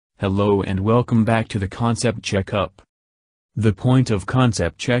Hello and welcome back to the Concept Checkup. The point of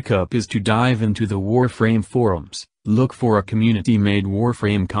Concept Checkup is to dive into the Warframe forums, look for a community-made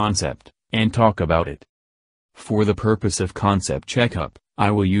Warframe concept, and talk about it. For the purpose of Concept Checkup, I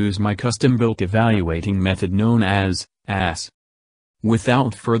will use my custom-built evaluating method known as AS.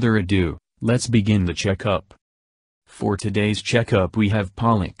 Without further ado, let's begin the checkup. For today's checkup we have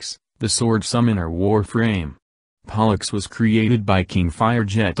Pollux, the Sword Summoner Warframe. Pollux was created by King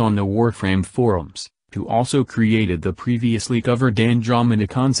Firejet on the Warframe forums, who also created the previously covered Andromeda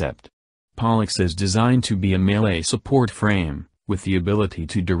concept. Pollux is designed to be a melee support frame, with the ability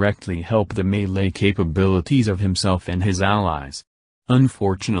to directly help the melee capabilities of himself and his allies.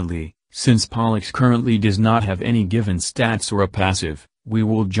 Unfortunately, since Pollux currently does not have any given stats or a passive, we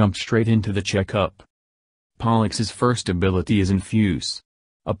will jump straight into the checkup. Pollux's first ability is Infuse.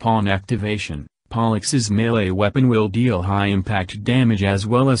 Upon activation, Pollux's melee weapon will deal high impact damage as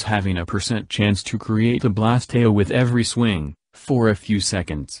well as having a % chance to create a blast hail with every swing, for a few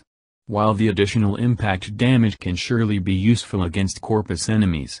seconds. While the additional impact damage can surely be useful against corpus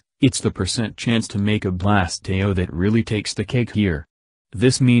enemies, it's the % chance to make a blast hail that really takes the cake here.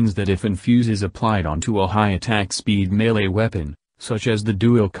 This means that if Infuse is applied onto a high attack speed melee weapon, such as the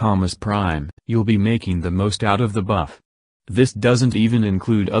Dual Commas Prime, you'll be making the most out of the buff. This doesn't even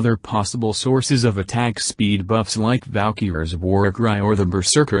include other possible sources of attack speed buffs like Valkyrie's Warcry or the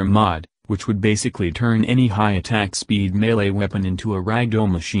Berserker mod, which would basically turn any high attack speed melee weapon into a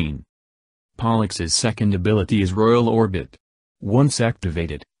ragdoll machine. Pollux's second ability is Royal Orbit. Once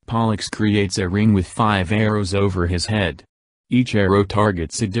activated, Pollux creates a ring with 5 arrows over his head. Each arrow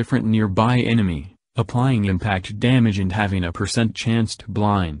targets a different nearby enemy, applying impact damage and having a % chance to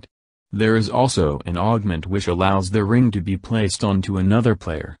blind. There is also an augment which allows the ring to be placed onto another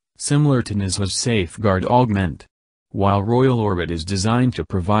player, similar to Nizha's Safeguard augment. While Royal Orbit is designed to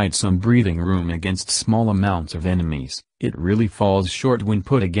provide some breathing room against small amounts of enemies, it really falls short when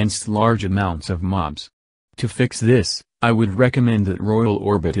put against large amounts of mobs. To fix this, I would recommend that Royal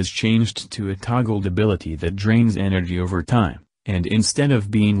Orbit is changed to a toggled ability that drains energy over time, and instead of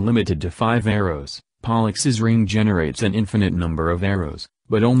being limited to 5 arrows, Pollux's ring generates an infinite number of arrows,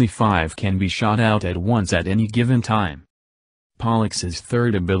 but only 5 can be shot out at once at any given time. Pollux's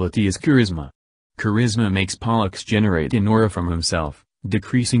third ability is Charisma. Charisma makes Pollux generate an aura from himself,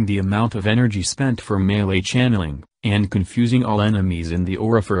 decreasing the amount of energy spent for melee channeling, and confusing all enemies in the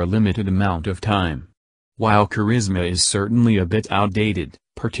aura for a limited amount of time. While Charisma is certainly a bit outdated,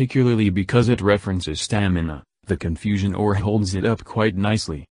 particularly because it references stamina, the confusion aura holds it up quite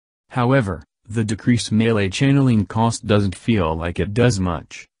nicely. However, the decreased melee channeling cost doesn't feel like it does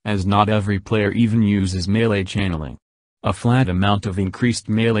much, as not every player even uses melee channeling. A flat amount of increased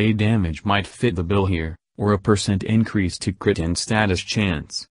melee damage might fit the bill here, or a % increase to crit and status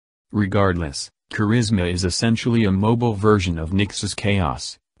chance. Regardless, Charisma is essentially a mobile version of Nyx's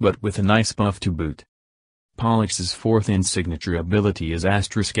Chaos, but with a nice buff to boot. Pollux's fourth and signature ability is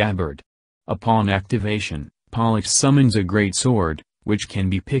Astra Scabbard. Upon activation, Pollux summons a great sword, which can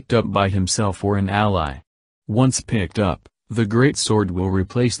be picked up by himself or an ally. Once picked up, the great sword will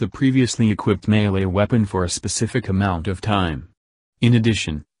replace the previously equipped melee weapon for a specific amount of time. In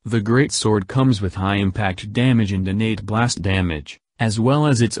addition, the great sword comes with high impact damage and innate blast damage, as well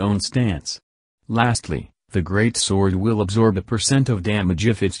as its own stance. Lastly, the great sword will absorb a % of damage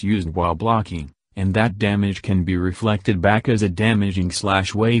if it's used while blocking, and that damage can be reflected back as a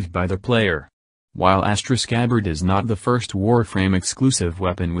damaging/wave by the player. While Astra Scabbard is not the first Warframe exclusive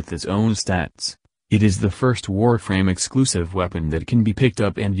weapon with its own stats, it is the first Warframe exclusive weapon that can be picked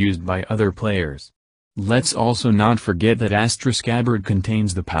up and used by other players. Let's also not forget that Astra Scabbard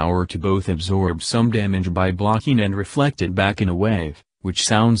contains the power to both absorb some damage by blocking and reflect it back in a wave, which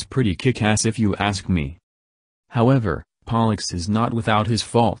sounds pretty kick-ass if you ask me. However, Pollux is not without his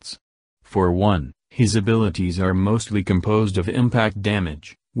faults. For one, his abilities are mostly composed of impact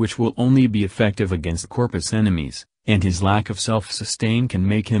damage, which will only be effective against corpus enemies, and his lack of self-sustain can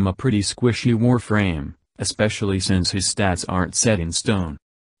make him a pretty squishy Warframe, especially since his stats aren't set in stone.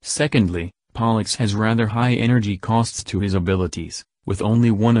 Secondly, Pollux has rather high energy costs to his abilities, with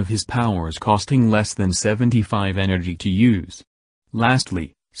only one of his powers costing less than 75 energy to use.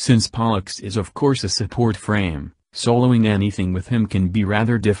 Lastly, since Pollux is of course a support frame, soloing anything with him can be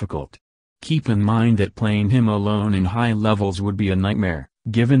rather difficult. Keep in mind that playing him alone in high levels would be a nightmare,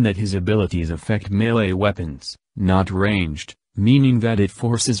 given that his abilities affect melee weapons, not ranged, meaning that it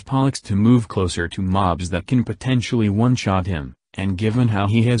forces Pollux to move closer to mobs that can potentially one-shot him, and given how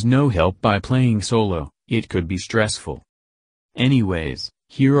he has no help by playing solo, it could be stressful. Anyways,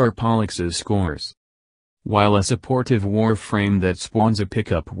 here are Pollux's scores. While a supportive Warframe that spawns a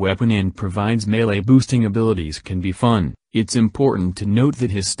pickup weapon and provides melee boosting abilities can be fun, it's important to note that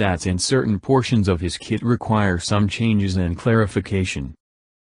his stats and certain portions of his kit require some changes and clarification.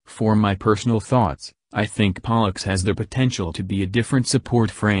 For my personal thoughts, I think Pollux has the potential to be a different support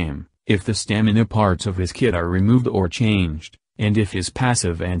frame, if the stamina parts of his kit are removed or changed, and if his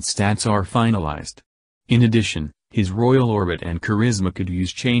passive and stats are finalized. In addition, his royal orbit and charisma could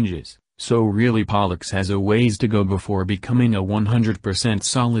use changes. So really Pollux has a ways to go before becoming a 100%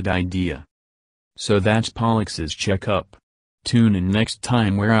 solid idea. So that's Pollux's checkup. Tune in next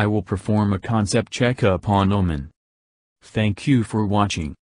time where I will perform a concept checkup on Omen. Thank you for watching.